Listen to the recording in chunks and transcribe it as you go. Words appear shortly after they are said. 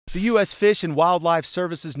The U.S. Fish and Wildlife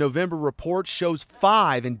Service's November report shows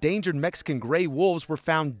 5 endangered Mexican gray wolves were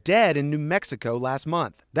found dead in New Mexico last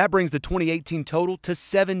month. That brings the 2018 total to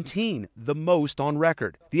 17, the most on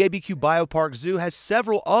record. The ABQ Biopark Zoo has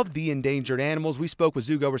several of the endangered animals. We spoke with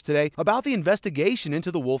zoogoers today about the investigation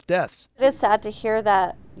into the wolf deaths. It is sad to hear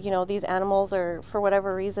that, these animals are, for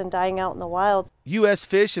whatever reason, dying out in the wild. U.S.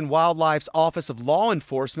 Fish and Wildlife's Office of Law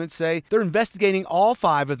Enforcement say they're investigating all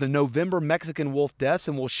 5 of the November Mexican wolf deaths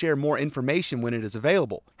and will share more information when it is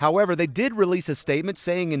available. However, they did release a statement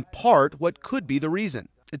saying in part what could be the reason.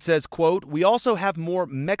 It says, quote, "We also have more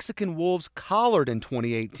Mexican wolves collared in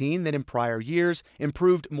 2018 than in prior years.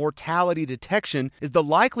 Improved mortality detection is the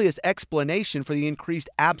likeliest explanation for the increased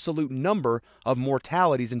absolute number of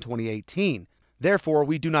mortalities in 2018. Therefore,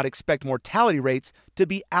 we do not expect mortality rates to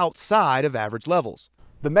be outside of average levels."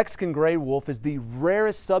 The Mexican gray wolf is the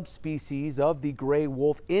rarest subspecies of the gray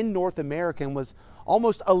wolf in North America and was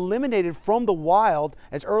almost eliminated from the wild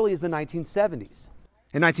as early as the 1970s.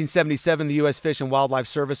 In 1977, the U.S. Fish and Wildlife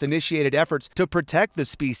Service initiated efforts to protect the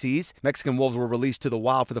species. Mexican wolves were released to the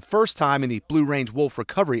wild for the first time in the Blue Range Wolf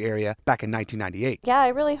Recovery Area back in 1998. Yeah, I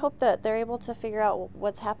really hope that they're able to figure out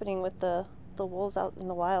what's happening with the wolves out in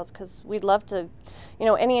the wilds, because we'd love to,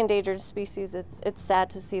 any endangered species, it's sad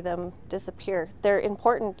to see them disappear. They're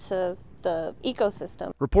important to the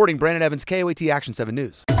ecosystem. Reporting, Brandon Evans, KOAT Action 7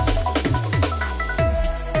 News.